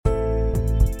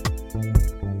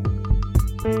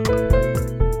Hello,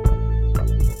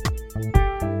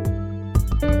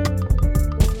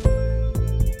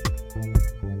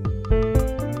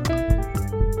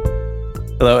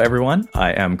 everyone.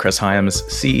 I am Chris Hyams,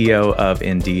 CEO of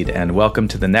Indeed, and welcome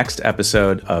to the next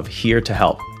episode of Here to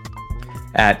Help.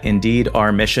 At Indeed,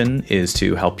 our mission is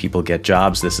to help people get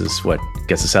jobs. This is what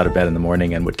gets us out of bed in the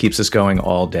morning and what keeps us going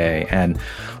all day. And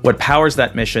what powers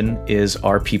that mission is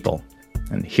our people.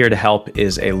 And Here to Help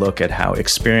is a look at how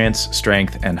experience,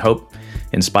 strength, and hope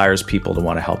inspires people to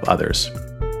want to help others.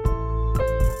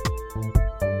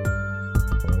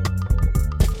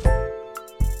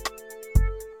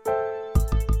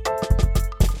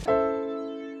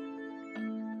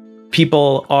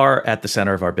 People are at the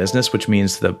center of our business, which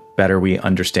means the better we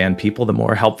understand people, the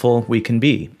more helpful we can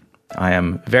be. I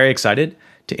am very excited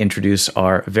to introduce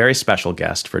our very special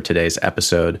guest for today's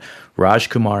episode,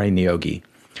 Rajkumari Neogi.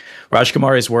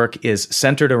 Rajkumari's work is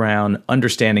centered around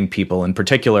understanding people, in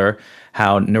particular,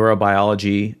 how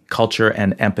neurobiology, culture,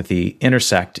 and empathy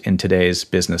intersect in today's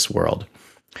business world.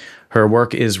 Her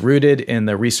work is rooted in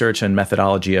the research and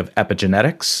methodology of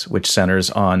epigenetics, which centers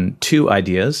on two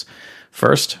ideas.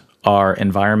 First, our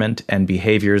environment and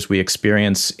behaviors we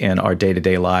experience in our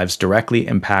day-to-day lives directly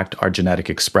impact our genetic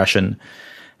expression.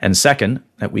 And second,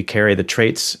 that we carry the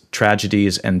traits,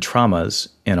 tragedies, and traumas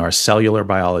in our cellular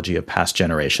biology of past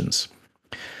generations.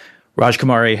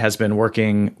 Rajkumari has been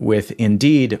working with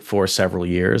Indeed for several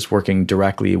years, working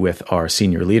directly with our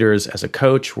senior leaders as a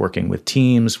coach, working with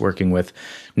teams, working with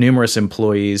numerous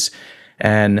employees,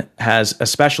 and has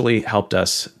especially helped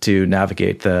us to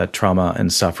navigate the trauma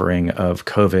and suffering of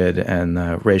COVID and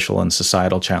the racial and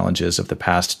societal challenges of the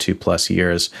past 2+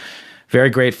 years. Very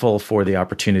grateful for the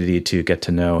opportunity to get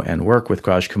to know and work with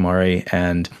Rajkumari,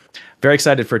 and very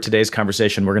excited for today's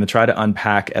conversation. We're going to try to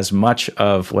unpack as much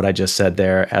of what I just said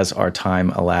there as our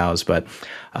time allows, but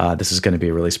this is going to be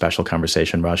a really special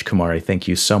conversation. Rajkumari, thank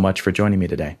you so much for joining me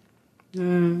today.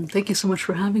 Thank you so much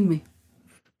for having me.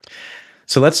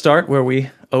 So let's start where we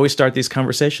always start these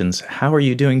conversations. How are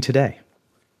you doing today?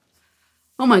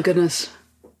 Oh my goodness.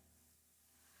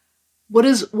 What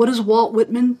does Walt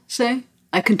Whitman say?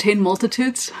 I contain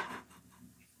multitudes.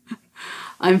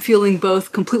 I'm feeling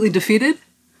both completely defeated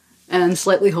and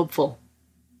slightly hopeful.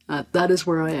 That is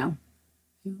where I am.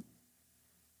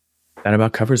 That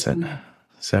about covers it.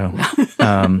 So,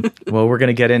 well, we're going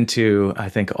to get into, I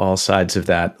think, all sides of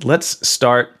that. Let's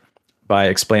start by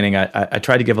explaining, I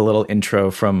tried to give a little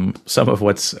intro from some of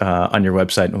what's on your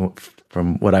website and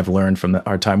from what I've learned from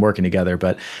our time working together,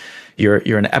 but you're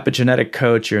an epigenetic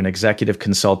coach, you're an executive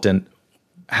consultant.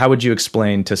 How would you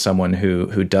explain to someone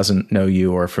who doesn't know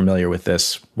you or familiar with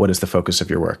this, what is the focus of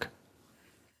your work?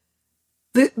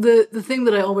 The thing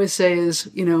that I always say is,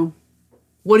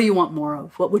 what do you want more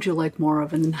of? What would you like more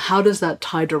of? And how does that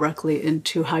tie directly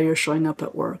into how you're showing up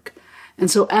at work? And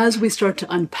so as we start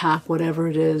to unpack whatever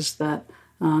it is that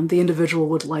the individual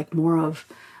would like more of,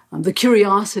 the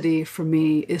curiosity for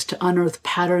me is to unearth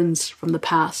patterns from the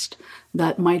past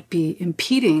that might be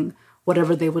impeding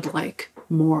whatever they would like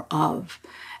more of.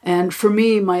 And for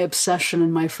me, my obsession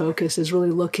and my focus is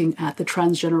really looking at the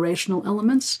transgenerational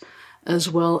elements as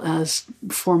well as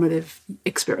formative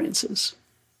experiences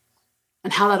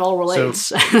and how that all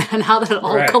relates and how that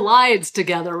all collides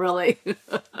together, really.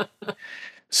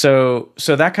 So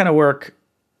that kind of work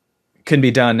can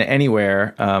be done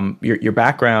anywhere. Your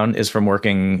background is from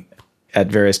working at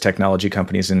various technology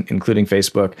companies, including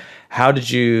Facebook. How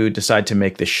did you decide to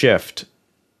make the shift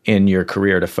in your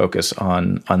career to focus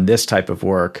on this type of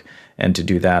work and to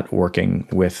do that working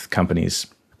with companies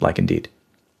like Indeed?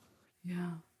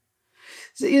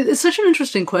 It's such an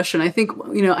interesting question. I think,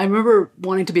 I remember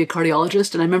wanting to be a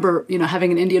cardiologist, and I remember,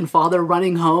 having an Indian father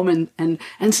running home and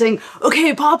saying,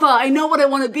 okay, Papa, I know what I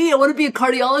want to be. I want to be a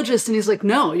cardiologist. And he's like,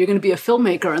 no, you're going to be a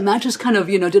filmmaker. And that just kind of,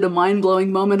 did a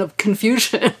mind-blowing moment of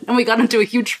confusion. And we got into a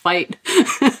huge fight.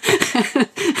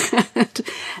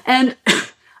 and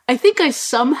I think I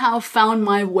somehow found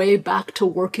my way back to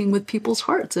working with people's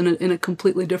hearts in a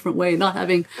completely different way, not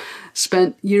having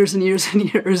spent years and years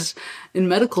and years in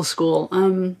medical school.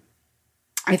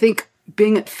 I think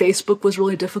being at Facebook was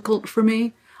really difficult for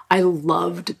me. I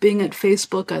loved being at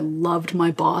Facebook. I loved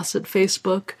my boss at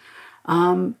Facebook.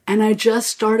 And I just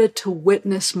started to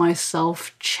witness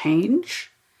myself change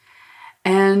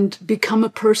and become a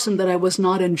person that I was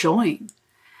not enjoying.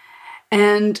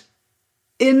 And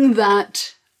in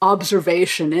that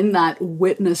observation, in that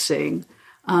witnessing,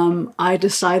 I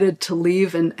decided to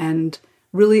leave and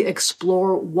really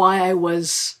explore why I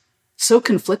was so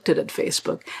conflicted at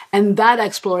Facebook. And that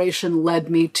exploration led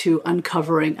me to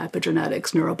uncovering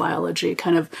epigenetics, neurobiology,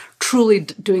 kind of truly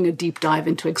doing a deep dive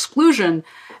into exclusion.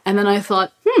 And then I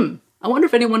thought, I wonder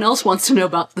if anyone else wants to know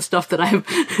about the stuff that I've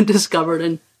discovered.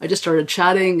 And I just started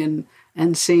chatting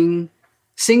and seeing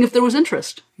if there was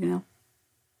interest, And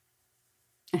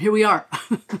here we are.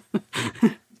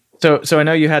 So I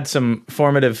know you had some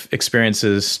formative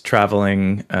experiences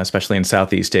traveling, especially in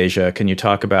Southeast Asia. Can you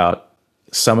talk about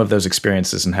some of those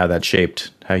experiences and how that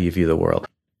shaped how you view the world?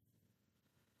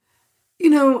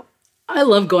 I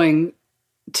love going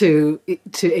to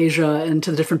Asia and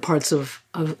to the different parts of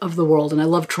the world, and I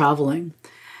love traveling.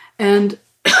 And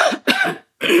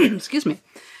excuse me.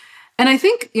 And I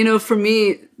think, for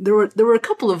me, there were a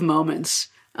couple of moments.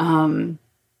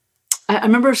 I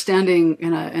remember standing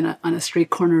on a street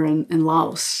corner in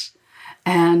Laos,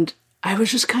 and I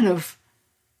was just kind of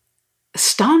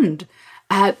stunned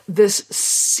at this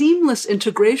seamless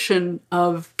integration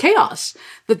of chaos.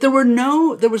 That there was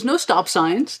no stop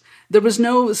signs, there was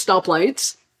no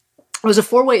stoplights. It was a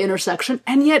four-way intersection,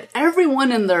 and yet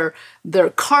everyone in their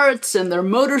carts and their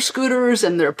motor scooters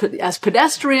and as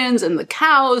pedestrians and the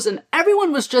cows, and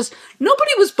everyone was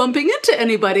nobody was bumping into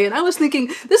anybody. And I was thinking,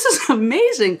 this is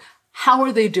amazing. How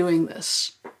are they doing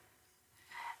this?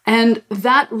 And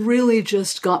that really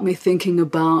just got me thinking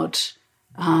about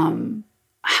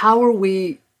how are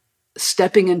we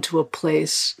stepping into a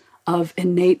place of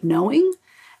innate knowing,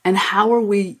 and how are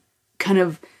we kind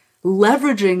of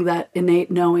leveraging that innate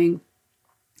knowing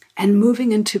and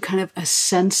moving into kind of a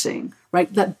sensing,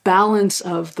 right? That balance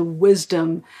of the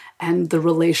wisdom and the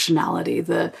relationality,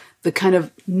 the kind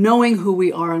of knowing who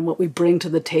we are and what we bring to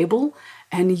the table,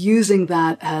 and using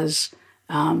that as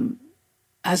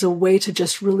a way to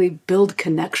just really build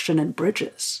connection and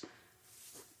bridges.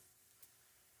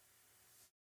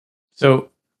 So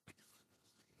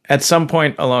at some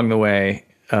point along the way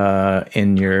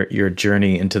in your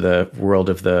journey into the world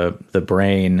of the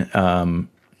brain,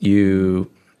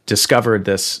 you discovered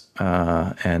this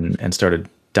and started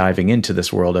diving into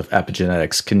this world of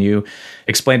epigenetics. Can you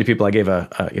explain to people? I gave a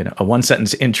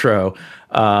one-sentence intro.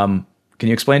 Can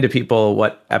you explain to people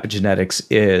what epigenetics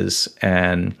is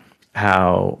and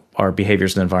how our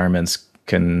behaviors and environments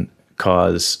can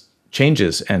cause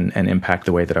changes and impact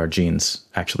the way that our genes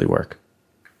actually work?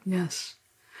 Yes.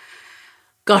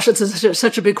 Gosh, it's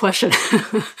such a big question.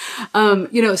 So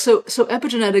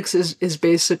epigenetics is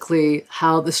basically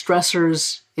how the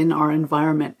stressors in our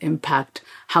environment impact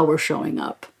how we're showing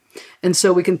up. And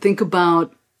so we can think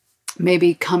about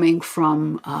maybe coming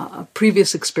from a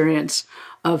previous experience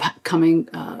of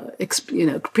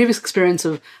previous experience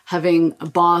of having a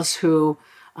boss who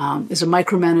is a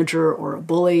micromanager or a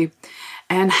bully,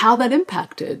 and how that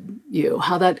impacted you,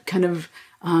 how that kind of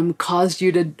caused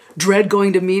you to dread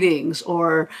going to meetings,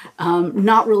 or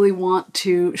not really want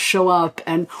to show up,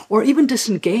 or even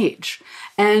disengage.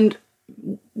 And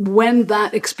when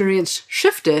that experience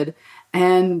shifted,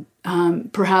 and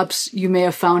perhaps you may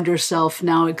have found yourself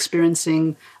now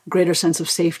experiencing a greater sense of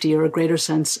safety, or a greater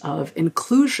sense of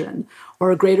inclusion, or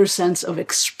a greater sense of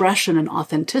expression and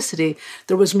authenticity,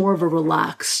 there was more of a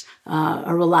relaxation,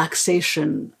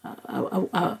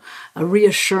 a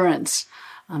reassurance,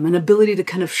 an ability to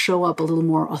kind of show up a little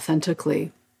more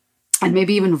authentically and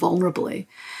maybe even vulnerably.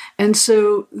 And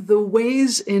so the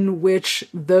ways in which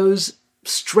those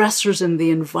stressors in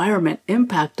the environment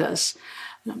impact us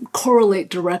correlate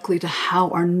directly to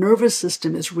how our nervous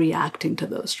system is reacting to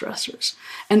those stressors.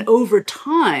 And over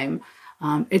time,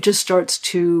 it just starts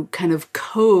to kind of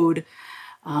code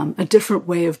a different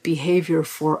way of behavior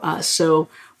for us. So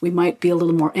we might be a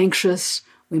little more anxious,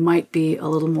 we might be a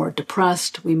little more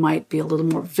depressed, we might be a little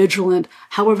more vigilant,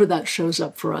 however that shows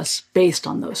up for us based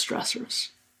on those stressors.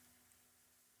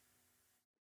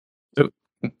 So,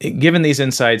 given these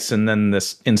insights and then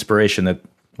this inspiration that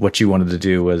what you wanted to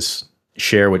do was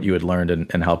share what you had learned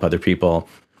and help other people,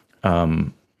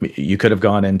 you could have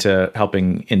gone into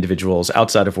helping individuals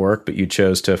outside of work, but you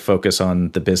chose to focus on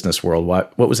the business world.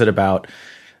 What was it about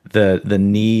the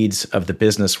needs of the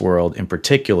business world in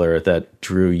particular that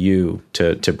drew you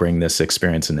to bring this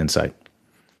experience and insight?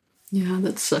 Yeah,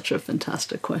 that's such a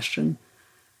fantastic question.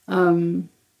 I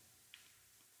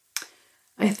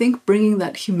think bringing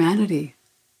that humanity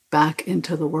back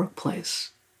into the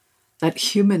workplace, that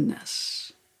humanness.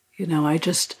 I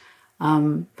just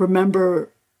remember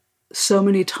so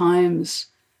many times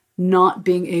not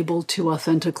being able to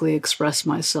authentically express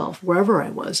myself wherever I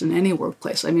was in any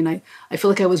workplace. I mean, I feel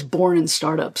like I was born in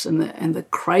startups and the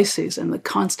crises and the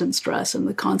constant stress and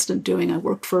the constant doing. I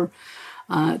worked for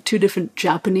 2 different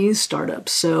Japanese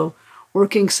startups. So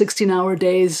working 16-hour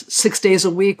days, 6 days a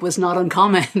week was not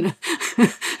uncommon.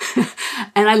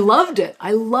 And I loved it.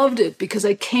 I loved it because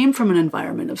I came from an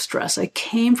environment of stress. I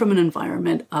came from an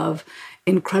environment of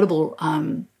incredible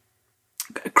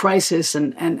crisis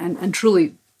and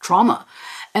truly trauma.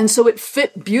 And so it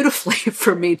fit beautifully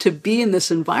for me to be in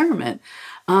this environment.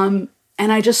 And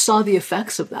I just saw the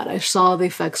effects of that. I saw the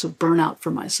effects of burnout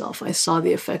for myself. I saw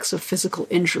the effects of physical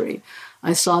injury.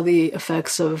 I saw the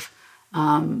effects of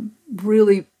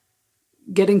really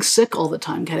getting sick all the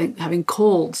time, having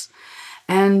colds,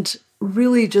 and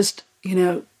really just,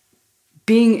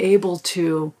 being able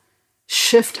to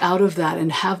shift out of that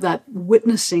and have that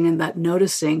witnessing and that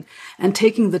noticing and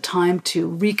taking the time to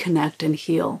reconnect and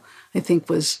heal, I think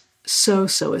was so,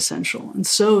 so essential and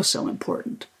so, so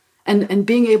important. And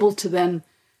being able to then,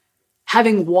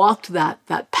 having walked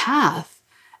that path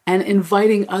and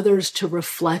inviting others to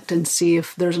reflect and see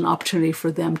if there's an opportunity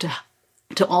for them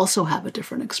to also have a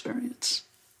different experience.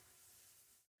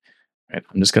 Right,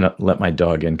 I'm just going to let my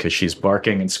dog in because she's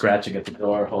barking and scratching at the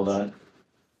door. Hold on.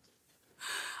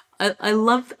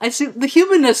 I see the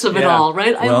humanness of it all,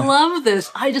 right? Well, I love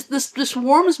this. This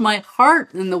warms my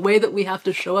heart in the way that we have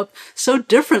to show up so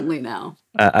differently now.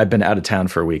 I've been out of town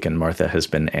for a week and Martha has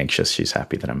been anxious. She's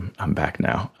happy that I'm back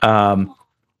now.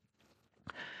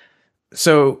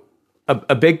 So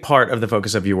a big part of the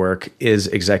focus of your work is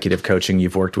executive coaching.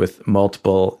 You've worked with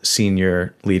multiple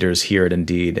senior leaders here at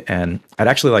Indeed. And I'd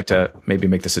actually like to maybe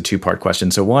make this a two-part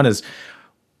question. So one is,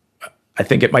 I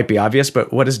think it might be obvious,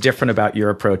 but what is different about your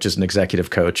approach as an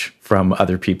executive coach from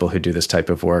other people who do this type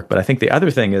of work? But I think the other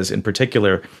thing is, in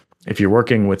particular, if you're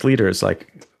working with leaders like,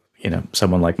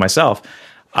 someone like myself,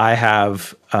 I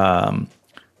have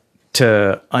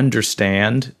to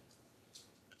understand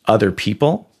other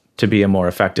people to be a more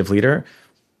effective leader,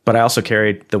 but I also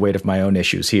carry the weight of my own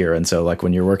issues here. And so like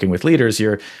when you're working with leaders,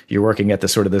 you're working at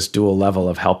this dual level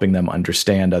of helping them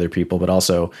understand other people, but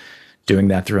also doing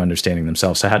that through understanding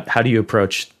themselves. So how do you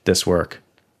approach this work?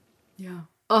 Yeah.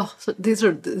 Oh, so this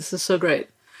is so great.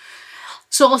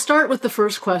 So I'll start with the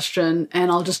first question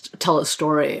and I'll just tell a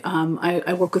story.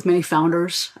 I work with many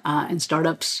founders in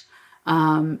startups.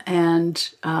 And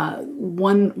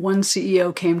one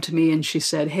CEO came to me and she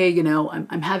said, "Hey,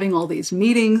 I'm having all these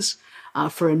meetings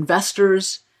for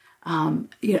investors.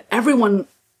 Everyone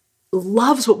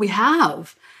loves what we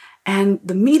have, and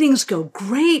the meetings go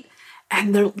great,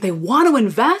 and they want to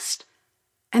invest,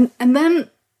 and then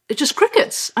it just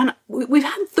crickets. And we've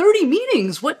had 30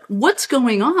 meetings. What's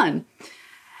going on?"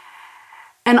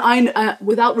 And I,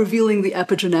 without revealing the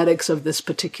epigenetics of this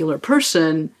particular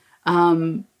person,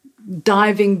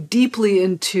 diving deeply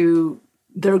into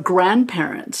their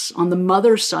grandparents on the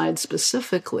mother's side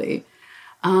specifically,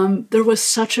 there was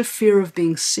such a fear of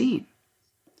being seen,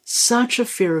 such a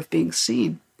fear of being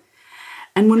seen.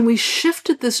 And when we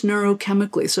shifted this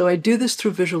neurochemically, so I do this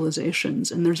through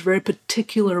visualizations, and there's a very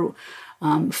particular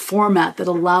format that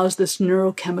allows this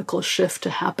neurochemical shift to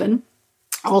happen,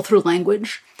 all through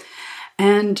language,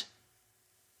 and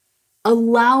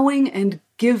allowing and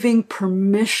giving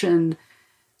permission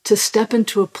to step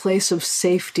into a place of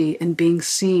safety and being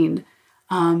seen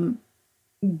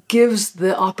gives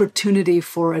the opportunity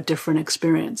for a different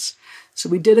experience. So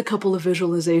we did a couple of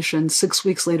visualizations. 6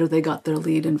 weeks later, they got their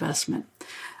lead investment.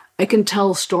 I can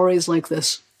tell stories like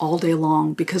this all day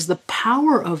long because the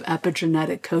power of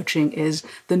epigenetic coaching is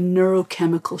the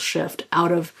neurochemical shift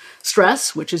out of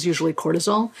stress, which is usually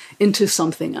cortisol, into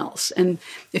something else. And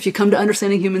if you come to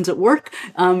Understanding Humans at Work,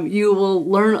 you will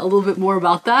learn a little bit more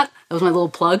about that. That was my little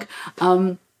plug.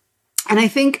 And I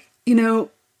think,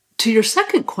 to your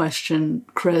second question,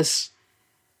 Chris,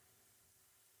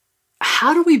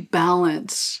 how do we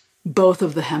balance both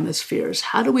of the hemispheres?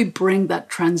 How do we bring that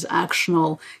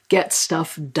transactional, get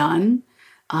stuff done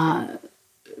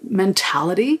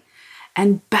mentality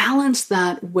and balance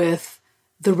that with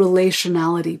the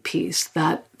relationality piece,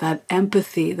 that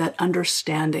empathy, that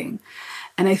understanding?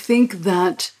 And I think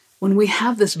that when we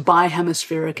have this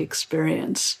bihemispheric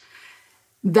experience,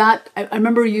 that I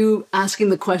remember you asking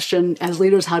the question, as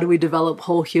leaders, how do we develop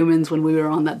whole humans, when we were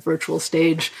on that virtual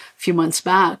stage a few months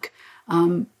back?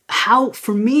 How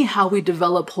we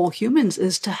develop whole humans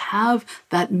is to have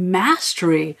that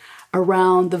mastery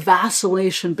around the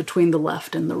vacillation between the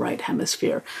left and the right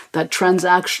hemisphere, that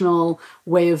transactional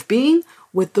way of being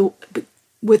with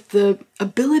the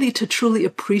ability to truly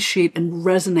appreciate and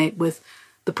resonate with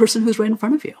the person who's right in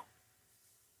front of you.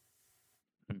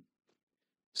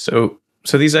 So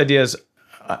these ideas,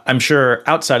 I'm sure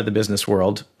outside of the business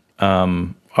world,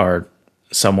 are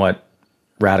somewhat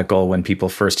radical when people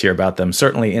first hear about them.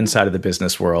 Certainly inside of the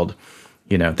business world,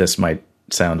 this might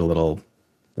sound a little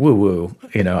woo-woo,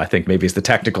 I think maybe is the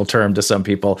technical term to some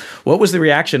people. What was the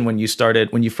reaction when you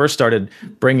first started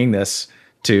bringing this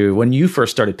when you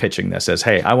first started pitching this as,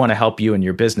 hey, I want to help you in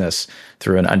your business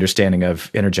through an understanding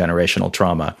of intergenerational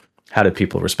trauma? How did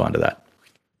people respond to that?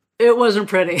 It wasn't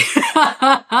pretty.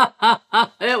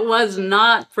 It was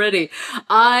not pretty.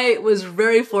 I was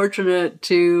very fortunate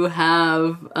to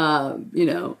have,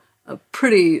 a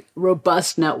pretty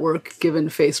robust network given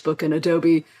Facebook and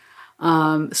Adobe.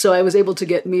 So I was able to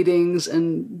get meetings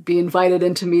and be invited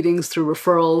into meetings through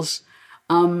referrals.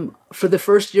 For the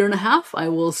first year and a half, I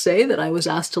will say that I was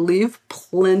asked to leave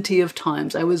plenty of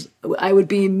times. I would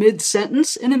be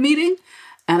mid-sentence in a meeting,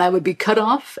 and I would be cut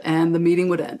off, and the meeting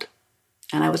would end.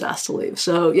 And I was asked to leave.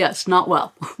 So yes, not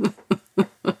well.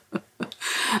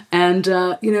 And,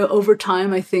 over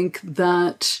time, I think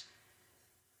that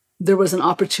there was an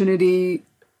opportunity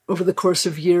over the course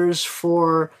of years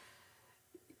for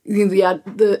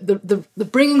the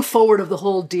bringing forward of the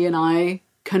whole D&I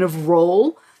kind of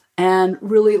role, and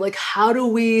really like, how do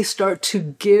we start to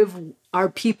give our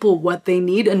people what they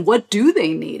need, and what do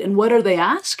they need, and what are they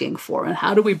asking for, and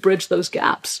how do we bridge those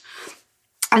gaps?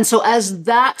 And so as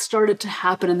that started to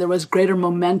happen and there was greater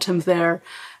momentum there,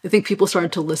 I think people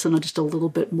started to listen just a little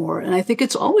bit more. And I think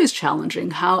it's always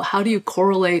challenging. How do you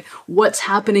correlate what's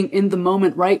happening in the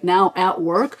moment right now at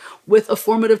work with a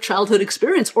formative childhood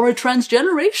experience or a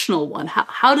transgenerational one?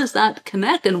 How does that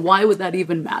connect, and why would that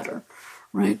even matter,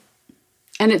 right?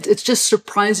 And it's just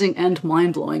surprising and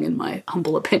mind-blowing, in my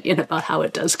humble opinion, about how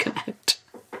it does connect.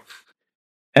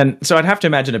 And so I'd have to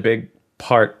imagine a big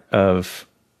part of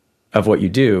what you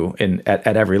do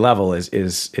at every level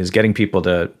is getting people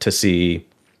to see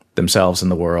themselves in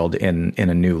the world in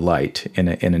a new light, in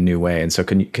a new way. And so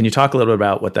can you talk a little bit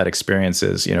about what that experience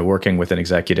is, working with an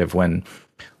executive when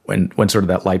sort of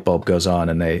that light bulb goes on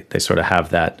and they sort of have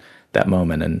that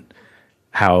moment, and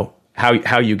how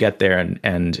you get there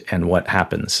and what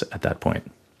happens at that point?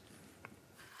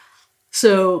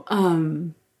 So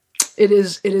it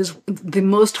is the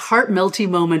most heart-melty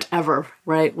moment ever,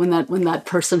 right? When that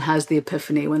person has the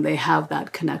epiphany, when they have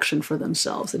that connection for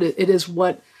themselves. It is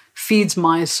what feeds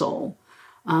my soul.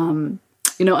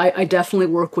 I definitely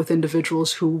work with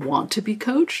individuals who want to be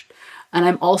coached. And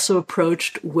I'm also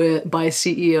approached by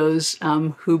CEOs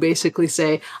who basically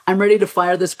say, I'm ready to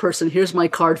fire this person. Here's my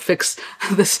card. Fix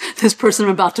this person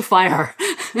I'm about to fire.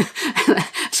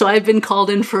 So I've been called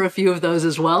in for a few of those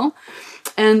as well.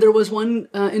 And there was one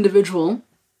individual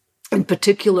in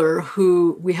particular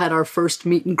who we had our first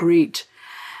meet and greet.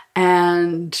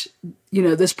 And,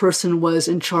 this person was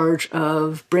in charge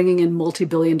of bringing in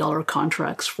multi-billion-dollar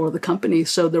contracts for the company.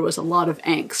 So there was a lot of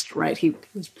angst, right? He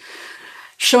was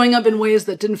showing up in ways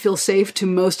that didn't feel safe to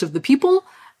most of the people.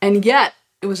 And yet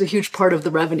it was a huge part of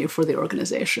the revenue for the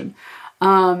organization.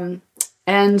 And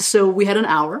so we had an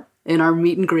hour in our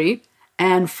meet and greet.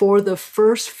 And for the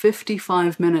first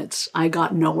 55 minutes, I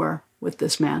got nowhere with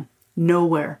this man.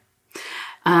 Nowhere.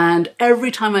 And every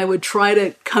time I would try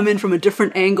to come in from a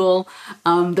different angle,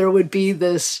 there would be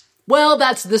this, well,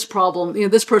 that's this problem,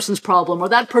 this person's problem, or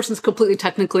that person's completely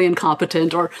technically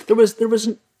incompetent, or there was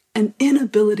an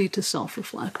inability to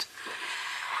self-reflect.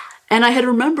 And I had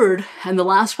remembered in the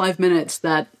last 5 minutes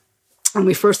that when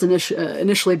we first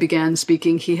initially began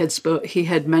speaking, he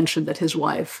had mentioned that his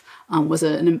wife was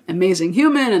an amazing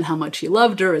human and how much he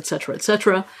loved her, et cetera, et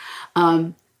cetera.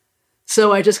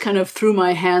 So I just kind of threw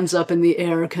my hands up in the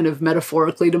air, kind of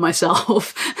metaphorically to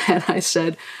myself, and I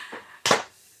said,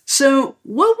 so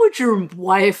what would your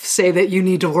wife say that you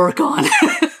need to work on?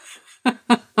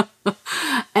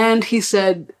 And he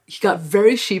got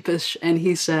very sheepish, and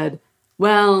he said,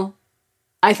 well,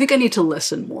 I think I need to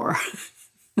listen more.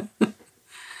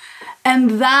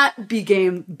 And that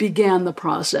began the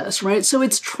process, right? So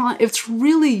it's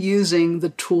really using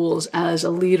the tools as a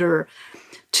leader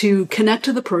to connect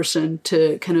to the person,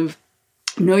 to kind of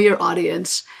know your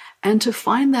audience, and to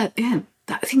find that in.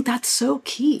 I think that's so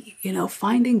key,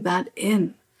 finding that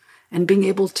in and being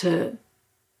able to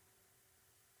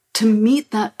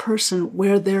meet that person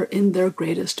where they're in their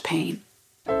greatest pain.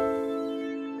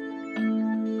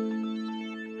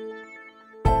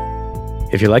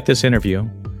 If you like this interview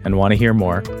and want to hear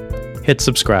more, hit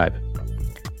subscribe.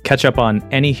 Catch up on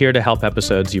any Here to Help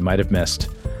episodes you might have missed,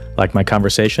 like my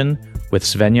conversation with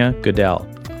Svenja Goodell,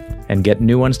 and get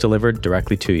new ones delivered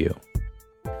directly to you.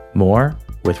 More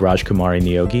with Rajkumari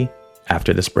Niyogi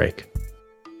after this break.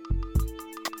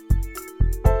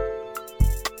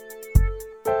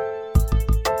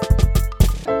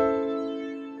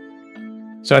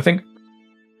 So I think,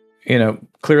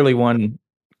 clearly one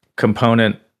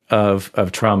component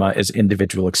of trauma is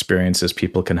individual experiences.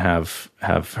 People can have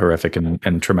horrific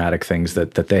and traumatic things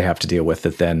that they have to deal with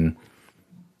that then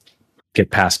get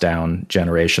passed down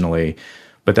generationally.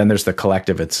 But then there's the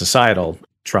collective and societal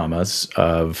traumas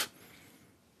of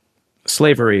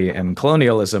slavery and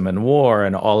colonialism and war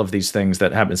and all of these things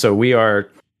that happen. So we are,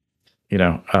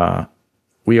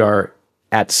 we are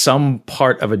at some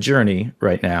part of a journey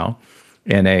right now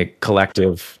in a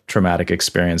collective traumatic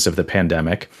experience of the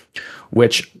pandemic,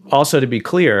 which also, to be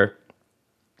clear,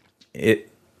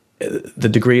 the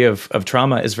degree of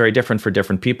trauma is very different for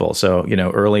different people. So,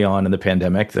 early on in the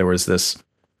pandemic, there was this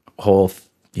whole,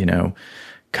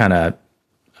 kind of,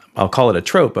 I'll call it a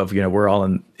trope of, we're all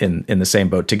in the same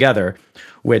boat together,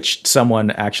 which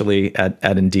someone actually at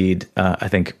Indeed, I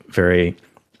think very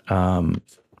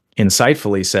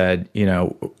insightfully said,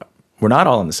 we're not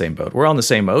all in the same boat. We're all in the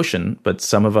same ocean, but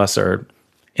some of us are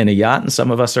in a yacht and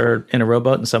some of us are in a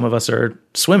rowboat and some of us are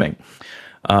swimming.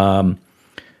 Given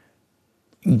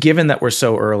that we're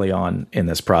so early on in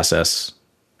this process,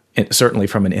 certainly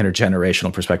from an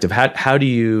intergenerational perspective, how do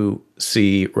you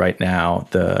see right now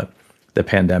the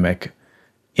pandemic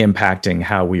impacting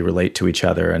how we relate to each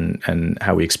other and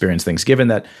how we experience things, given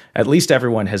that at least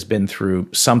everyone has been through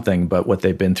something, but what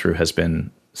they've been through has been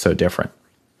so different?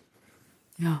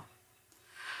 Yeah.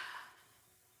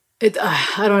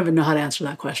 I don't even know how to answer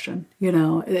that question.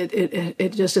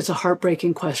 It's a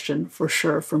heartbreaking question for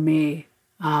sure for me.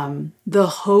 The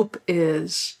hope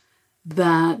is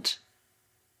that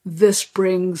this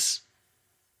brings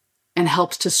and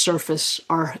helps to surface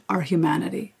our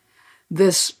humanity.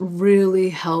 This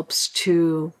really helps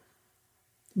to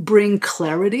bring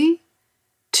clarity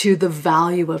to the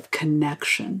value of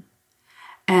connection.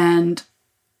 And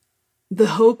the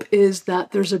hope is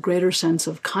that there's a greater sense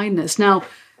of kindness. Now,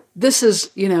 this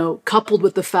is, coupled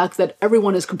with the fact that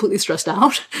everyone is completely stressed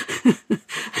out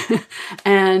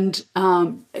and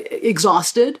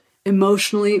exhausted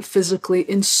emotionally, physically,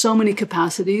 in so many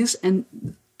capacities. And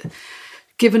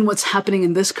given what's happening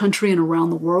in this country and around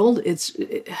the world, it's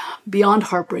beyond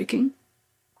heartbreaking.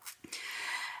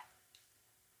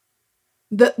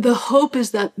 The hope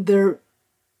is that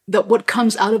that what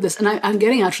comes out of this, and I'm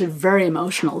getting actually very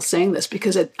emotional saying this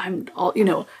because I'm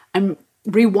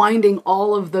rewinding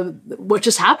all of what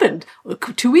just happened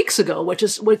 2 weeks ago, which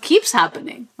is what keeps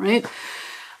happening, right?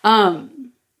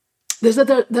 There's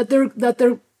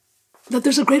that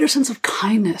there's a greater sense of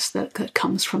kindness that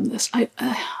comes from this. I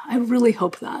really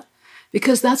hope that,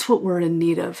 because that's what we're in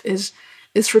need of is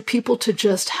for people to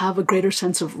just have a greater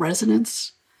sense of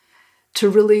resonance, to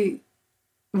really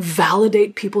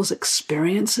validate people's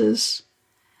experiences,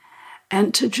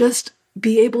 and to just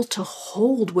be able to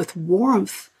hold with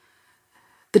warmth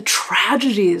the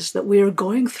tragedies that we are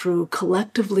going through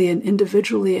collectively and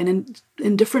individually and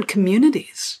in different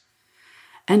communities,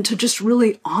 and to just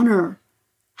really honor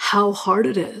how hard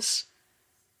it is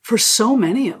for so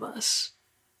many of us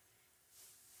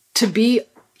to be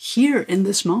here in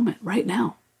this moment right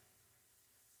now.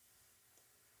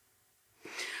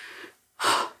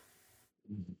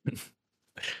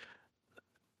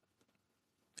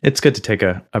 It's good to take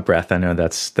a breath. I know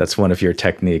that's one of your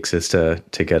techniques, is to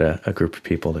get a group of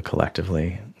people to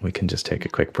collectively, we can just take a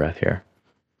quick breath here.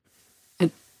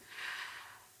 I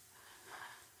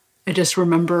just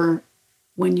remember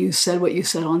when you said what you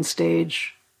said on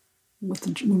stage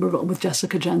with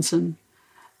Jessica Jensen,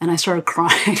 and I started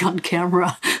crying on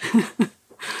camera.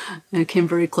 And it came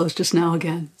very close just now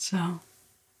again. So.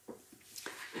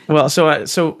 Well, so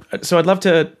I'd love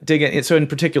to dig in. So in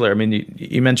particular, I mean,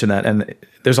 you mentioned that, and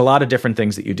there's a lot of different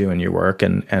things that you do in your work,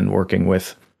 and working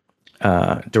with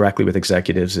directly with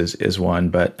executives is one,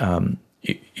 but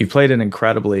you played an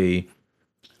incredibly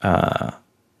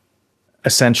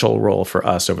essential role for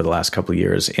us over the last couple of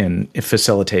years in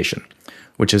facilitation,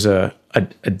 which is a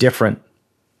different,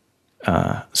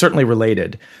 certainly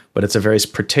related, but it's a very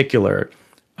particular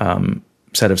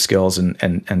set of skills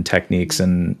and techniques,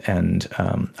 and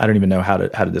I don't even know how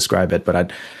to describe it,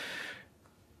 but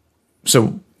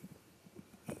so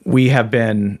we have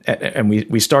been, and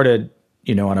we started,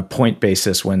 on a point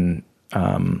basis when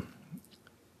Ahmaud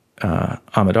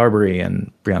Arbery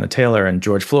and Breonna Taylor and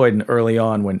George Floyd, and early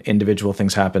on when individual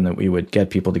things happened, that we would get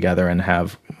people together and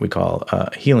have we call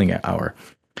a healing hour.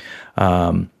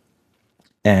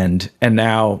 And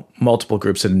now multiple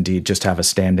groups that Indeed just have a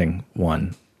standing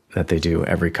one that they do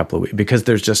every couple of weeks, because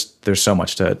there's so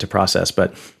much to process.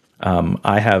 But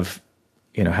I have,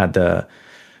 had the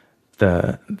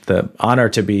honor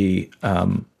to be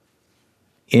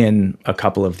in a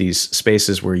couple of these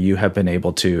spaces where you have been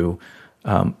able to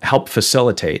help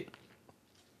facilitate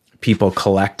people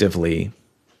collectively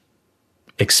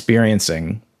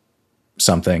experiencing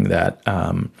something that,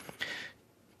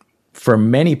 for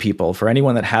many people, for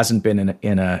anyone that hasn't been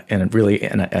and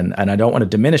I don't want to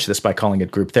diminish this by calling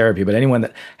it group therapy, but anyone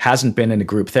that hasn't been in a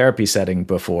group therapy setting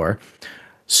before,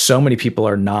 so many people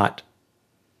are not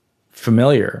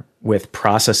familiar with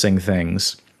processing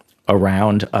things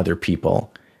around other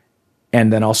people,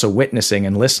 and then also witnessing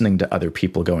and listening to other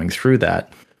people going through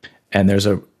that. And there's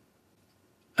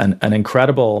an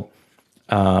incredible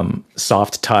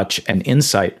soft touch and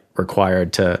insight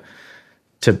required to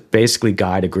basically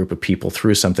guide a group of people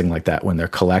through something like that when they're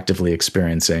collectively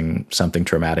experiencing something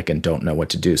traumatic and don't know what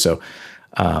to do. So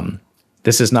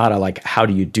this is not a like, how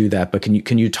do you do that? But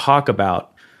can you talk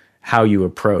about how you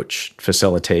approach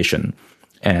facilitation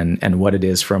and what it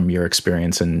is from your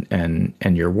experience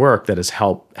and your work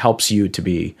that helps you to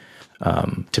be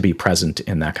present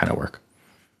in that kind of work?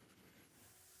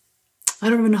 I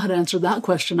don't even know how to answer that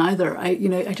question either. I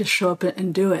just show up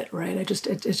and do it, right? It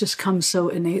just comes so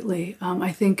innately.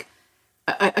 I think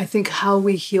how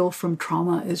we heal from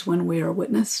trauma is when we are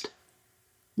witnessed,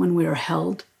 when we are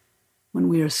held, when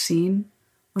we are seen,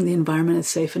 when the environment is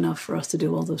safe enough for us to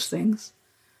do all those things.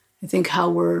 I think how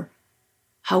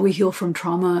we heal from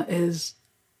trauma is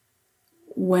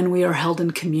when we are held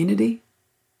in community.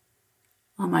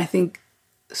 I think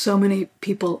so many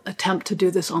people attempt to do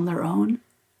this on their own,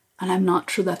 and I'm not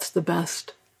sure that's the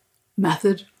best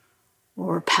method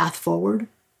or path forward.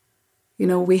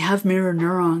 We have mirror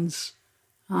neurons.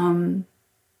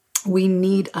 We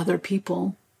need other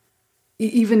people.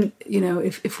 Even,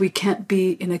 if we can't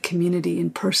be in a community in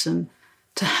person,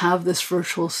 to have this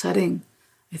virtual setting,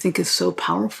 I think is so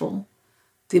powerful.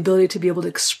 The ability to be able to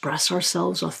express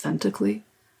ourselves authentically.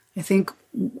 I think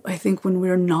when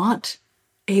we're not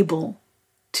able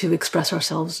to express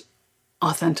ourselves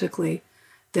authentically,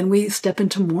 then we step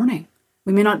into mourning.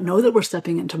 We may not know that we're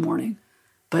stepping into mourning,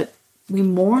 but we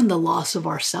mourn the loss of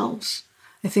ourselves.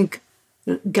 I think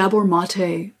Gabor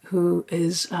Mate, who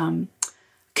is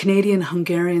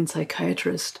Canadian-Hungarian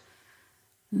psychiatrist,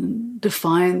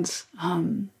 defines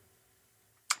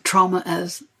trauma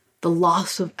as the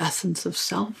loss of essence of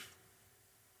self.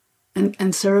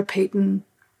 And Sarah Payton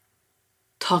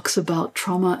talks about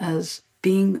trauma as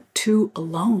being too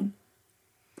alone.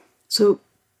 So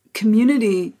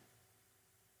community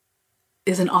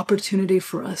is an opportunity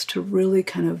for us to really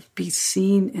kind of be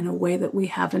seen in a way that we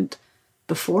haven't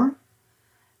before,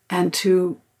 and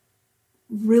to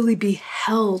really be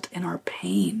held in our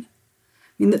pain.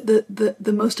 I mean,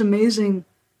 the most amazing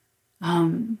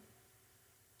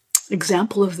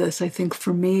example of this, I think,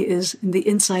 for me, is in the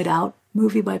Inside Out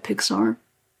movie by Pixar.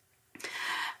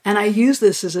 And I use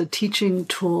this as a teaching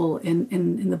tool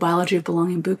in the Biology of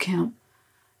Belonging bootcamp.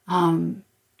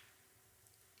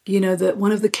 That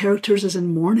one of the characters is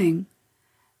in mourning,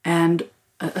 and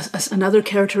another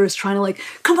character is trying to like,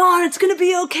 come on, it's going to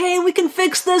be okay. We can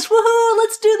fix this. Woohoo,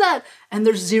 let's do that. And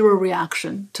there's zero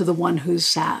reaction to the one who's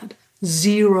sad.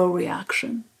 Zero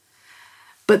reaction.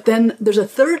 But then there's a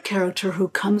third character who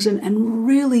comes in and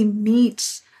really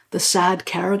meets the sad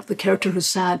character, the character who's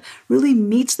sad, really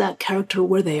meets that character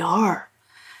where they are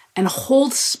and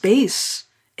holds space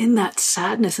in that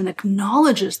sadness and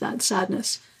acknowledges that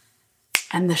sadness.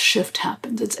 And the shift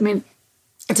happens. It's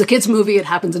a kid's movie. It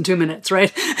happens in 2 minutes,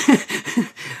 right?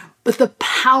 But the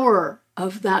power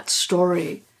of that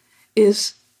story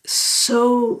is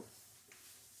so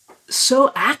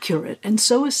accurate and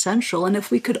so essential. And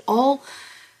if we could all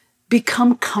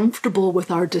become comfortable with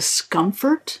our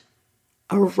discomfort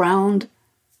around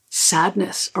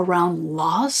sadness, around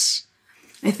loss,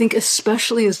 I think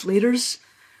especially as leaders,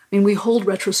 we hold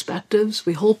retrospectives,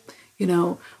 we hold,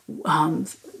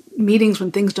 meetings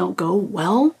when things don't go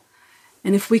well.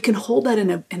 And if we can hold that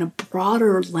in a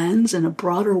broader lens, in a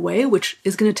broader way, which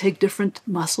is going to take different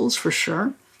muscles for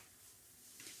sure,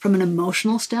 from an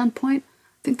emotional standpoint,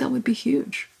 I think that would be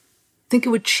huge. I think it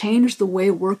would change the way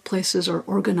workplaces are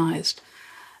organized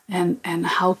and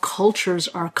how cultures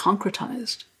are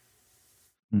concretized.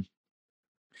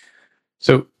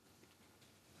 So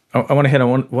I want to hit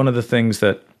on one of the things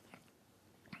that,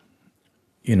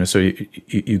 so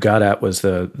you got at was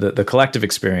the collective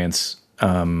experience.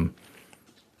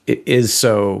 It is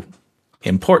so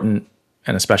important,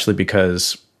 and especially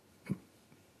because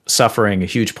suffering, a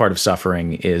huge part of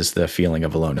suffering is the feeling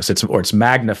of aloneness. It's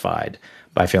magnified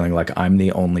by feeling like I'm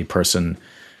the only person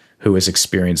who is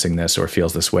experiencing this or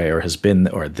feels this way or has been,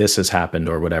 or this has happened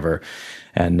or whatever.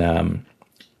 And,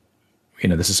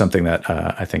 this is something that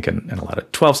I think in a lot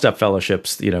of 12-step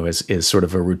fellowships, is sort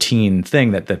of a routine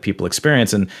thing that people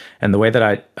experience. And the way that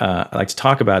I like to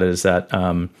talk about it is that,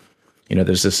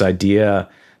 there's this idea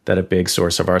that a big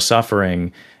source of our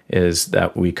suffering is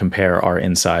that we compare our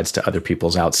insides to other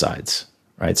people's outsides,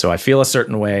 right? So I feel a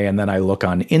certain way, and then I look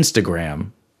on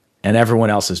Instagram, and everyone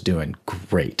else is doing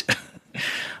great.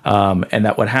 And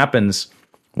that what happens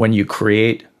when you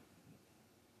create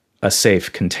a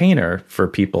safe container for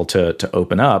people to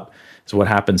open up is what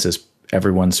happens is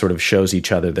everyone sort of shows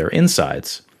each other their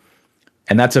insides.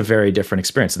 And that's a very different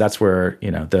experience. That's where,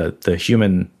 the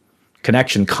human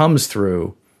connection comes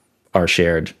through our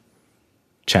shared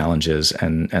challenges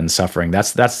and suffering.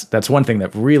 That's one thing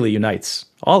that really unites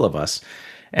all of us.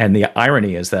 And the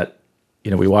irony is that,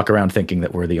 we walk around thinking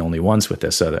that we're the only ones with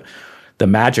this. So the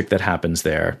magic that happens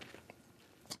there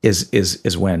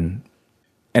is when,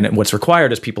 and what's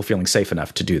required is people feeling safe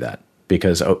enough to do that,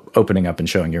 because opening up and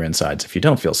showing your insides, if you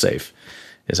don't feel safe,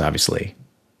 is obviously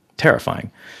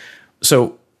terrifying.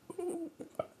 So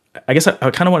I guess I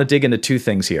kind of want to dig into two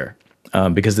things here,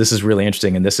 because this is really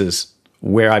interesting, and this is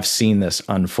where I've seen this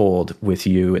unfold with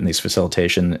you in these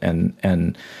facilitation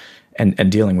and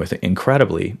dealing with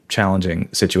incredibly challenging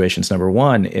situations. Number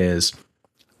one is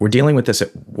we're dealing with this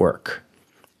at work.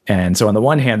 And so on the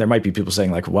one hand, there might be people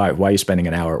saying like, why are you spending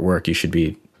an hour at work? You should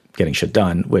be getting shit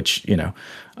done, which,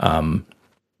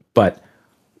 but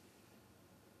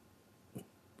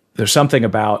there's something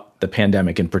about the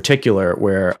pandemic in particular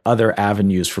where other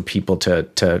avenues for people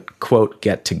to quote,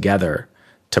 get together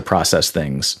to process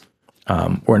things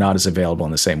were not as available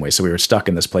in the same way. So we were stuck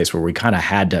in this place where we kind of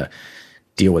had to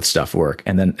deal with stuff work.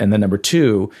 And then number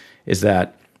two is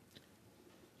that,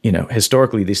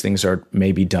 historically these things are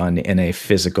maybe done in a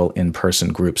physical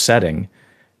in-person group setting.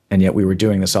 And yet we were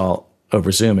doing this all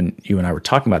over Zoom. And you and I were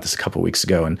talking about this a couple of weeks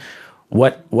ago. And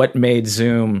what made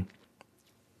Zoom,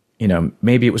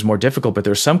 maybe it was more difficult, but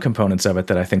there's some components of it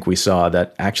that I think we saw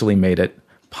that actually made it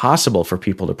possible for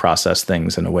people to process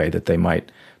things in a way that they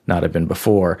might not have been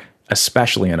before,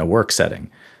 especially in a work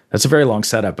setting. That's a very long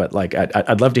setup, but like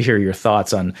I'd love to hear your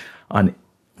thoughts on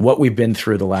what we've been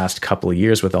through the last couple of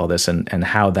years with all this, and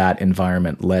how that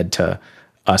environment led to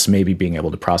us maybe being able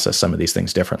to process some of these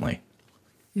things differently.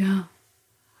 Yeah.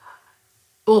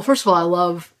 Well, first of all,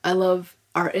 I love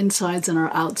our insides and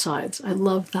our outsides. I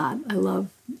love that. I love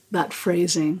that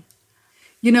phrasing.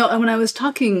 And when I was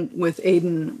talking with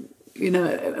Aidan,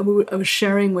 I was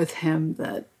sharing with him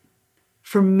that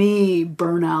for me,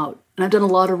 burnout, and I've done a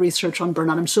lot of research on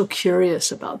burnout. I'm so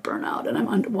curious about burnout, and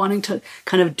I'm wanting to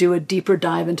kind of do a deeper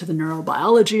dive into the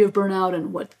neurobiology of burnout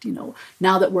and what,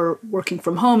 now that we're working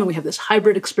from home and we have this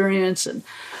hybrid experience, and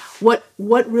what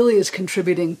really is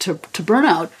contributing to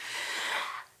burnout.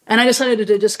 And I decided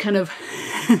to just kind of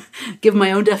give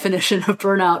my own definition of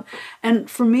burnout. And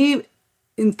for me,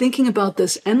 in thinking about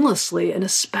this endlessly, and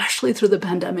especially through the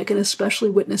pandemic, and especially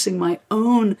witnessing my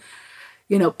own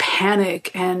panic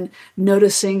and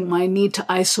noticing my need to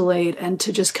isolate and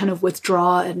to just kind of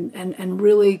withdraw and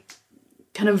really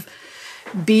kind of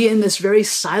be in this very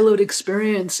siloed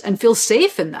experience and feel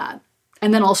safe in that,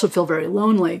 and then also feel very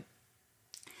lonely,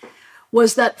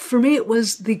 was that for me, it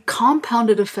was the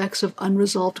compounded effects of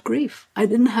unresolved grief. I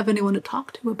didn't have anyone to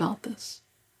talk to about this.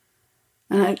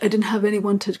 And I didn't have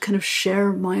anyone to kind of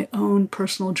share my own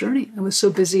personal journey. I was so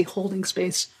busy holding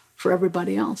space for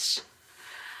everybody else.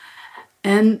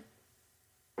 And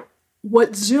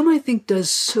what Zoom, I think,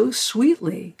 does so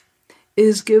sweetly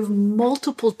is give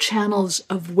multiple channels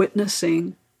of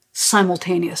witnessing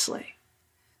simultaneously.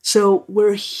 So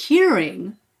we're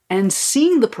hearing and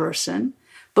seeing the person,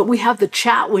 but we have the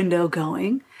chat window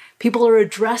going. People are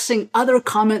addressing other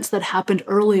comments that happened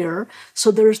earlier. So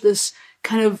there's this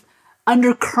kind of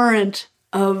undercurrent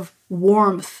of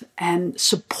warmth and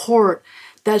support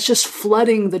that's just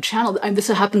flooding the channel. And this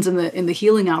happens in the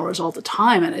healing hours all the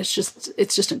time, and it's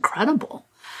just incredible.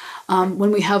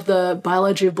 When we have the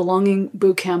biology of belonging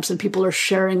boot camps, and people are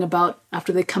sharing about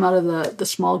after they come out of the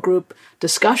small group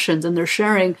discussions, and they're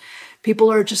sharing,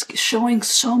 people are just showing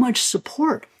so much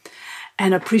support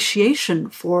and appreciation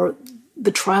for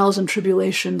the trials and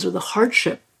tribulations or the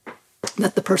hardship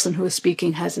that the person who is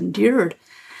speaking has endured.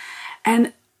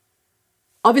 And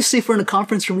obviously, if we're in a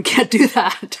conference room, we can't do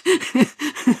that,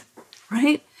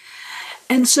 right?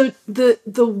 And so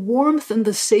the warmth and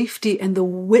the safety and the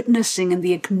witnessing and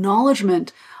the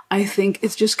acknowledgement, I think,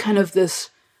 is just kind of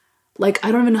this, like,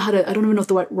 I don't even know if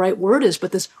the right word is,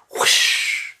 but this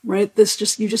whoosh, right?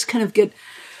 You just kind of get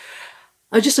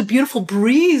just a beautiful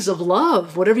breeze of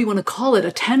love, whatever you want to call it,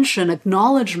 attention,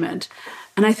 acknowledgement.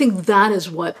 And I think that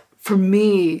is what, for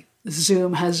me,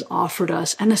 Zoom has offered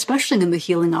us, and especially in the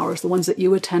healing hours, the ones that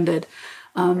you attended,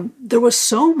 there was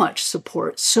so much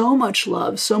support, so much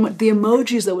love, so much, the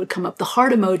emojis that would come up, the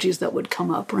heart emojis that would come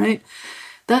up, right?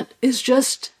 That is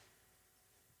just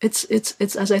it's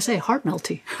as I say, heart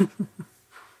melty.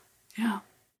 Yeah.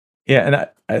 Yeah, and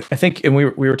I think, and we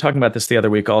were talking about this the other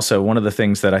week also, one of the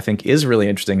things that I think is really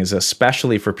interesting is,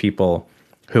 especially for people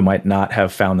who might not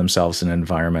have found themselves in an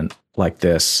environment like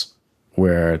this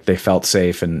where they felt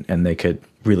safe and they could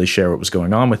really share what was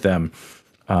going on with them.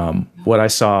 What I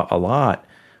saw a lot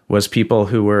was people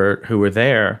who were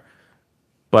there,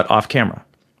 but off camera,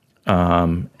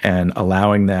 and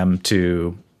allowing them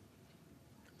to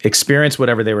experience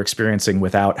whatever they were experiencing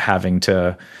without having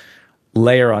to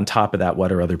layer on top of that,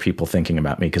 what are other people thinking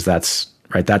about me? Because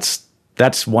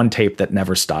that's one tape that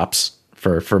never stops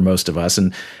for most of us,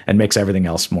 and makes everything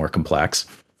else more complex.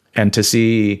 And to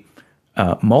see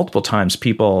multiple times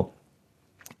people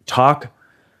talk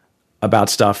about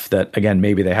stuff that, again,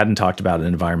 maybe they hadn't talked about in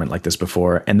an environment like this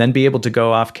before, and then be able to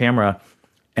go off camera,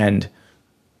 and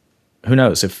who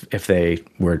knows if they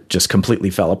were just completely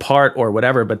fell apart or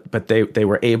whatever, but they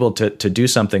were able to do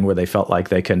something where they felt like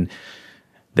they could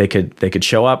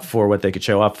show up for what they could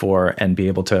show up for, and be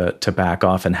able to back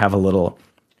off and have a little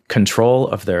control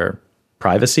of their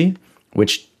privacy,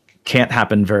 which can't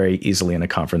happen very easily in a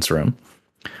conference room.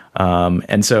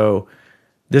 And so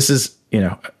this is,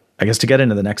 I guess, to get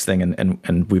into the next thing,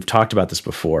 and we've talked about this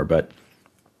before, but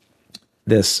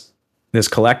this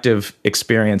collective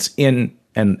experience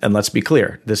and let's be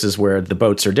clear, this is where the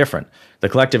boats are different. The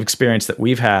collective experience that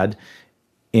we've had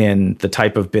in the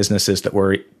type of businesses that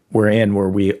we're in, where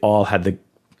we all had the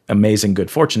amazing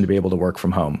good fortune to be able to work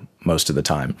from home most of the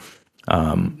time.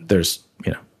 There's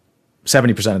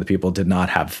 70% of the people did not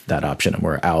have that option and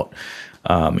were out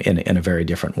in a very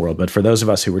different world. But for those of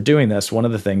us who were doing this, one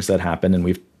of the things that happened, and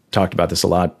we've talked about this a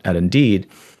lot at Indeed,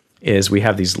 is we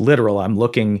have these literal,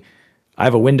 I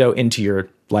have a window into your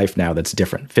life now that's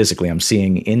different. Physically, I'm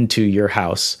seeing into your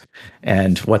house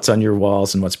and what's on your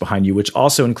walls and what's behind you, which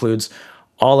also includes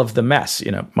all of the mess.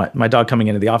 My dog coming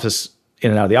in and out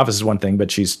of the office is one thing,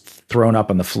 but she's thrown up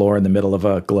on the floor in the middle of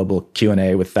a global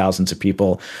Q&A with thousands of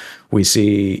people. We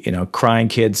see, crying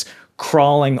kids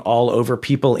crawling all over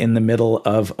people in the middle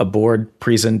of a board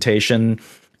presentation,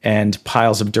 and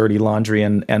piles of dirty laundry,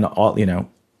 and all,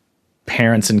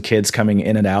 parents and kids coming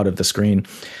in and out of the screen.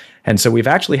 And so we've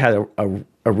actually had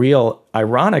a real,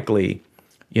 ironically,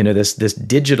 this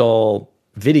digital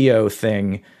video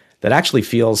thing that actually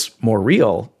feels more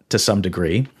real to some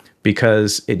degree,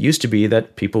 because it used to be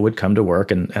that people would come to work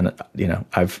and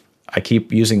I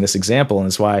keep using this example, and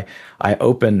it's why I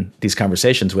open these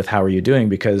conversations with how are you doing,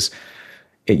 because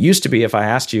it used to be if I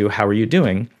asked you how are you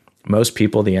doing, most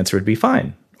people the answer would be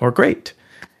fine or great.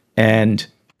 And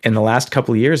in the last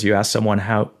couple of years, you ask someone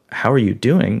how are you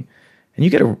doing, and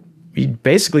you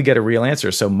basically get a real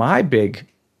answer. So my big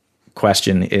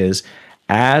question is,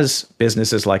 as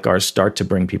businesses like ours start to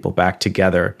bring people back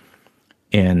together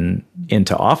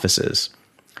into offices,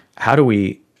 how do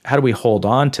we hold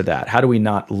on to that? How do we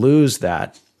not lose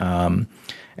that? And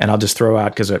I'll just throw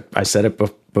out, because I said it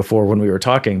before when we were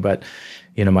talking, but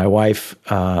my wife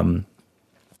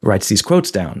writes these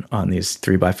quotes down on these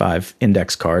 3x5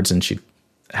 index cards, and she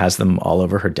has them all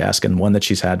over her desk. And one that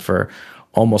she's had for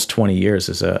almost 20 years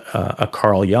is a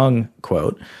Carl Jung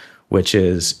quote, which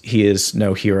is, "He is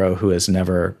no hero who has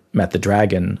never met the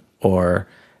dragon, or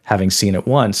having seen it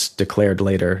once, declared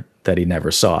later that he never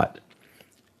saw it."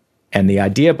 And the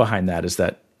idea behind that is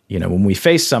that, when we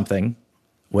face something,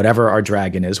 whatever our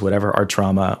dragon is, whatever our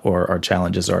trauma or our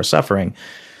challenges or our suffering,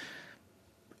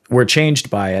 we're changed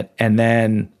by it. And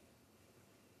then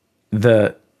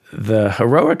the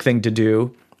heroic thing to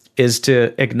do is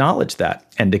to acknowledge that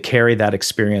and to carry that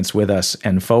experience with us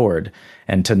and forward,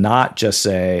 and to not just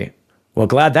say, well,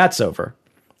 glad that's over,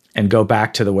 and go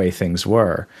back to the way things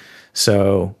were.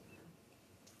 So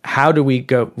how do we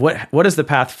go? What is the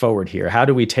path forward here? How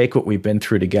do we take what we've been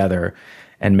through together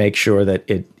and make sure that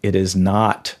it is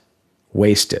not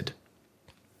wasted?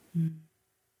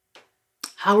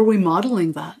 How are we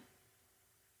modeling that?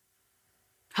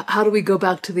 How do we go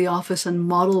back to the office and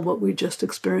model what we just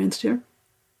experienced here?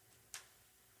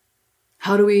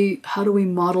 How do we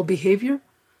model behavior?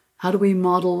 How do we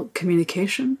model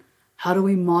communication? How do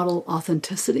we model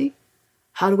authenticity?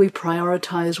 How do we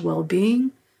prioritize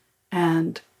well-being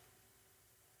and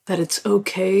that it's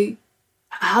okay?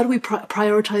 How do we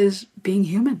prioritize being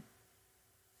human?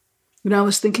 I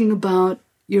was thinking about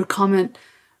your comment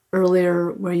earlier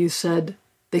where you said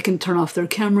they can turn off their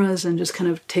cameras and just kind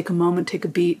of take a moment, take a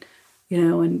beat,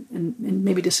 and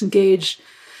maybe disengage,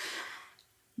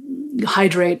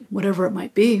 hydrate, whatever it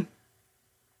might be.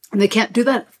 And they can't do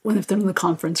that if they're in the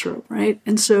conference room, right?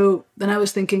 And so then I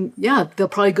was thinking, yeah, they'll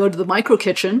probably go to the micro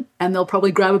kitchen and they'll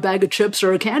probably grab a bag of chips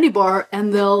or a candy bar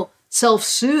and they'll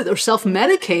self-soothe or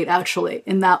self-medicate actually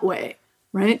in that way,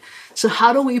 right? So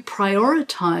how do we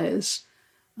prioritize,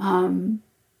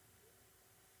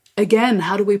 again,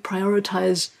 how do we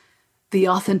prioritize the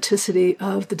authenticity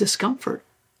of the discomfort?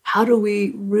 How do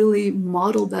we really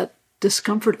model that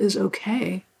discomfort is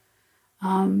okay?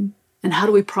 And how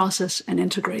do we process and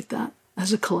integrate that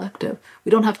as a collective? We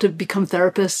don't have to become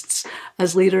therapists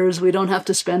as leaders. We don't have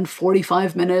to spend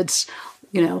 45 minutes,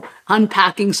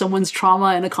 unpacking someone's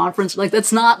trauma in a conference. Like,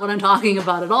 that's not what I'm talking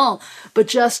about at all. But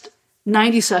just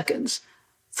 90 seconds,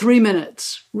 3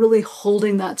 minutes, really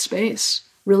holding that space,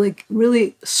 really,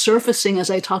 really surfacing,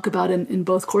 as I talk about in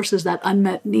both courses, that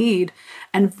unmet need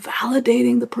and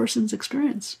validating the person's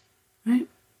experience, right?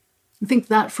 I think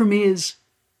that for me is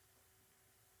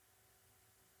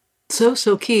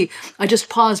so key. I just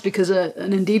paused because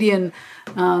an Indian,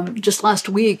 just last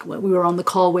week, we were on the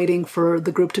call waiting for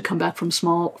the group to come back from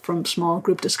small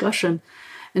group discussion,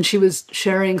 and she was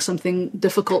sharing something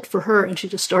difficult for her, and she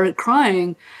just started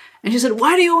crying, and she said,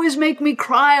 "Why do you always make me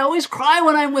cry? I always cry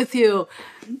when I'm with you."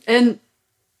 And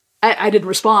I didn't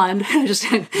respond. I just,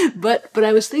 but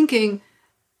I was thinking,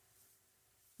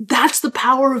 that's the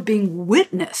power of being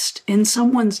witnessed in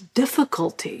someone's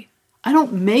difficulty. I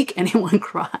don't make anyone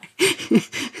cry.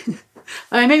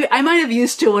 I might have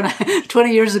used to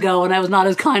 20 years ago when I was not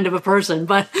as kind of a person,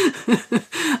 but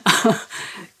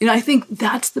I think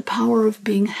that's the power of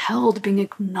being held, being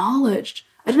acknowledged.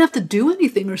 I didn't have to do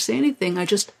anything or say anything. I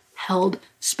just held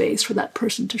space for that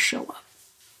person to show up.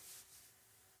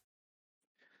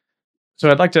 So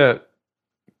I'd like to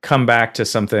come back to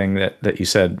something that you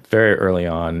said very early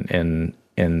on in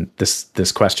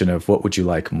this question of what would you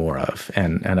like more of,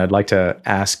 and I'd like to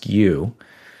ask you,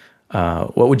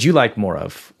 what would you like more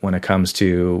of when it comes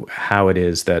to how it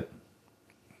is that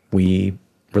we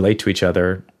relate to each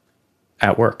other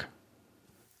at work?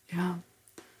 Yeah,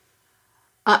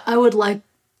 I would like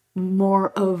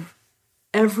more of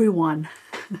everyone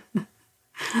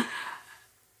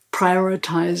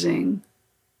prioritizing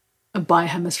a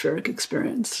bihemispheric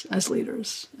experience as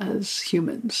leaders, as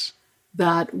humans,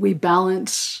 that we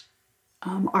balance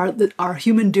our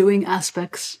human doing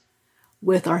aspects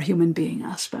with our human being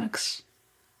aspects,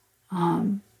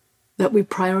 that we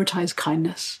prioritize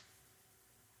kindness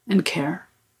and care,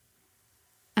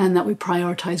 and that we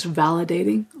prioritize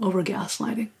validating over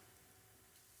gaslighting.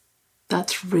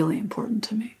 That's really important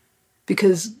to me,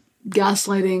 because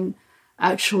gaslighting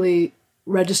actually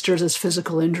registers as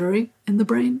physical injury in the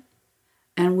brain,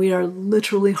 and we are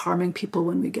literally harming people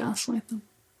when we gaslight them.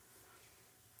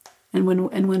 And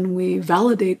when we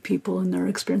validate people in their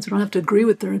experience, we don't have to agree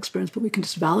with their experience, but we can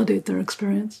just validate their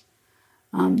experience.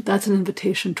 That's an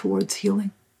invitation towards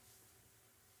healing.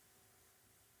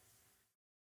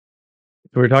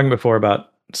 We were talking before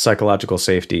about psychological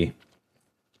safety,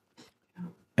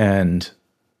 and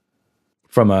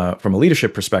from a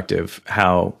leadership perspective,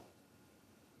 how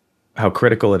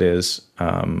critical it is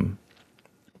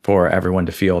for everyone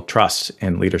to feel trust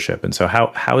in leadership. And so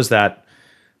how is that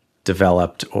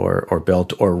developed or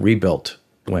built or rebuilt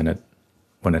when it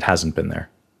hasn't been there?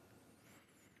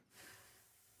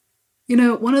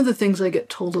 One of the things I get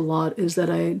told a lot is that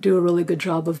I do a really good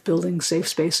job of building safe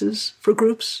spaces for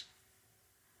groups.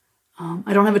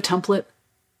 I don't have a template.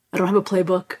 I don't have a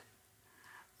playbook.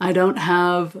 I don't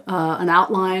have an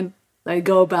outline that I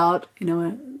go about,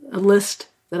 a list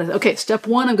that okay, step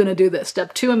 1, I'm going to do this.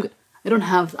 Step 2, I don't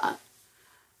have that.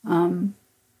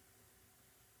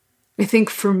 I think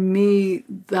for me,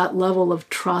 that level of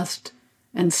trust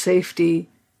and safety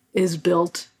is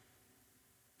built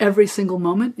every single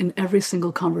moment, in every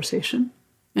single conversation,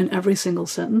 in every single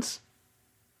sentence.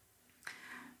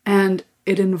 And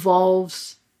it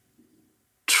involves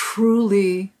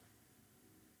truly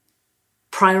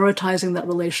prioritizing that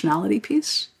relationality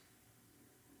piece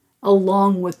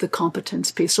along with the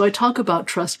competence piece. So I talk about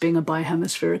trust being a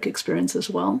bihemispheric experience as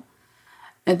well.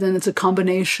 And then it's a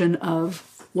combination of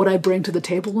what I bring to the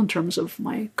table in terms of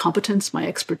my competence, my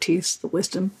expertise, the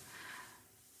wisdom.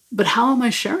 But how am I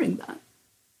sharing that?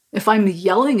 If I'm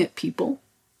yelling at people,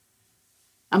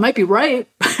 I might be right.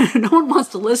 No one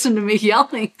wants to listen to me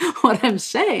yelling what I'm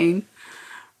saying.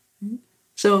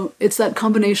 So it's that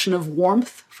combination of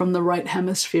warmth from the right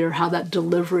hemisphere, how that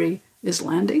delivery is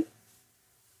landing,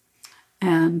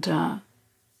 and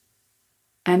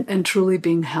truly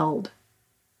being held.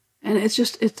 And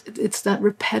it's that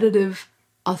repetitive,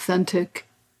 authentic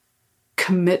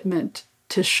commitment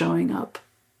to showing up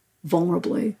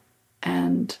vulnerably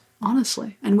and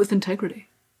honestly and with integrity.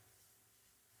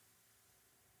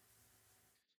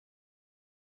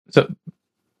 So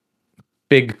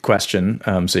big question,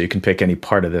 so you can pick any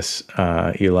part of this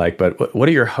you like. But what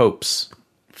are your hopes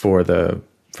for the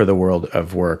world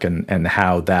of work, and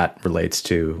how that relates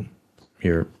to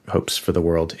your hopes for the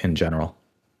world in general?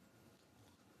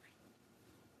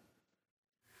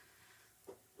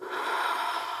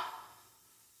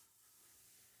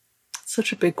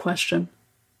 Such a big question.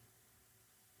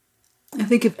 I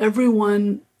think if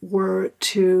everyone were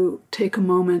to take a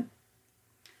moment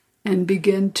and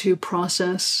begin to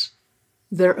process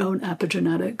their own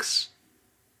epigenetics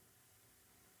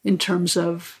in terms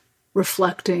of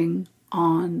reflecting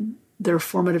on their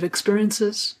formative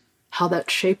experiences, how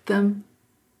that shaped them,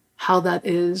 how that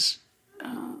is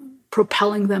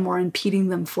propelling them or impeding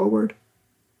them forward,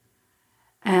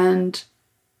 and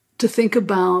to think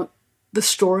about the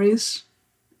stories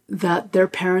that their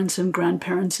parents and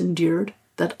grandparents endured,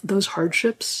 that those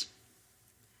hardships,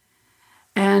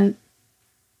 and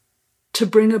to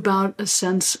bring about a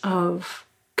sense of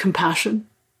compassion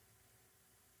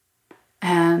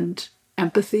and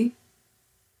empathy,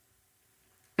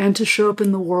 and to show up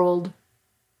in the world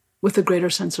with a greater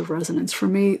sense of resonance. For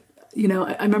me,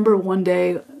 I remember one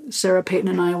day Sarah Payton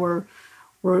and I were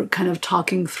kind of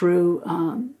talking through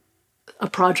a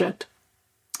project,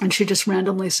 and she just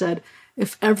randomly said,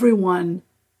 if everyone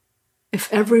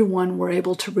were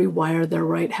able to rewire their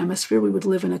right hemisphere, we would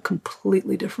live in a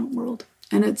completely different world.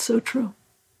 And it's so true.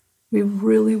 We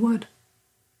really would.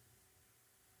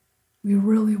 We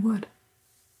really would.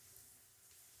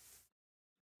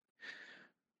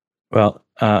 Well,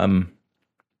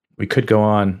 we could go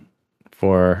on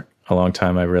for a long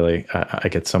time. I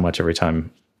get so much every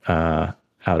time out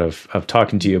of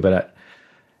talking to you, but I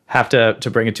have to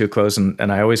bring it to a close,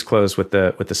 and I always close with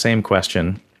the same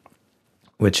question,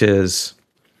 which is,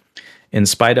 in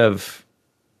spite of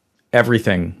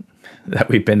everything that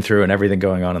we've been through and everything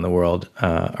going on in the world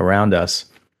around us,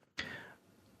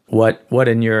 what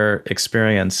in your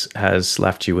experience has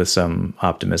left you with some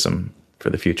optimism for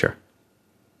the future?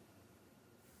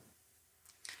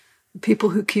 People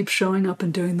who keep showing up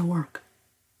and doing the work.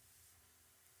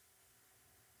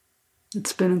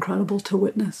 It's been incredible to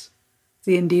witness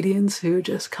the Indians who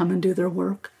just come and do their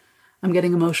work. I'm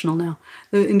getting emotional now.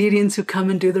 The Indians who come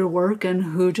and do their work and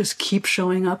who just keep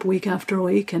showing up week after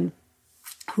week, and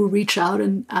who reach out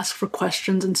and ask for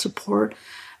questions and support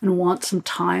and want some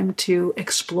time to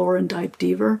explore and dive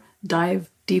deeper.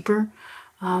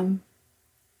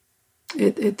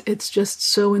 It's just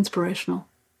so inspirational.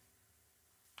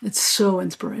 It's so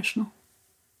inspirational.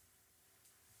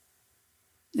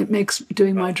 It makes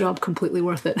doing my job completely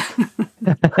worth it.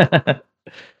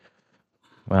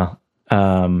 Well,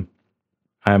 I've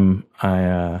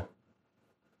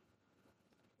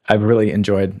really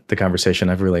enjoyed the conversation.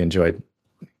 I've really enjoyed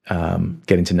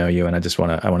getting to know you, and I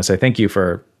want to say thank you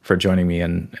for joining me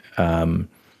and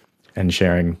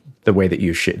sharing the way that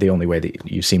the only way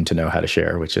that you seem to know how to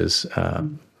share, which is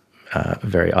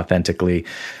very authentically.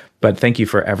 But thank you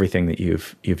for everything that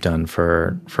you've done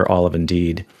for all of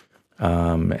Indeed,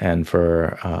 and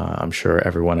for I'm sure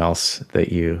everyone else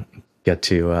that you get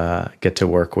to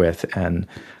work with. And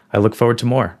I look forward to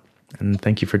more. And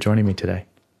thank you for joining me today.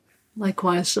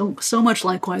 Likewise, so much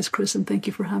likewise, Chris, and thank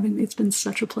you for having me. It's been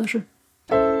such a pleasure.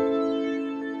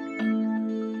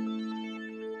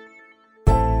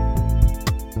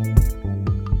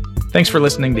 Thanks for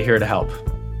listening to Here to Help.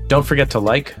 Don't forget to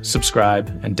like, subscribe,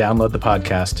 and download the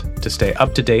podcast to stay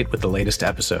up to date with the latest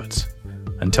episodes.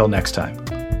 Until next time.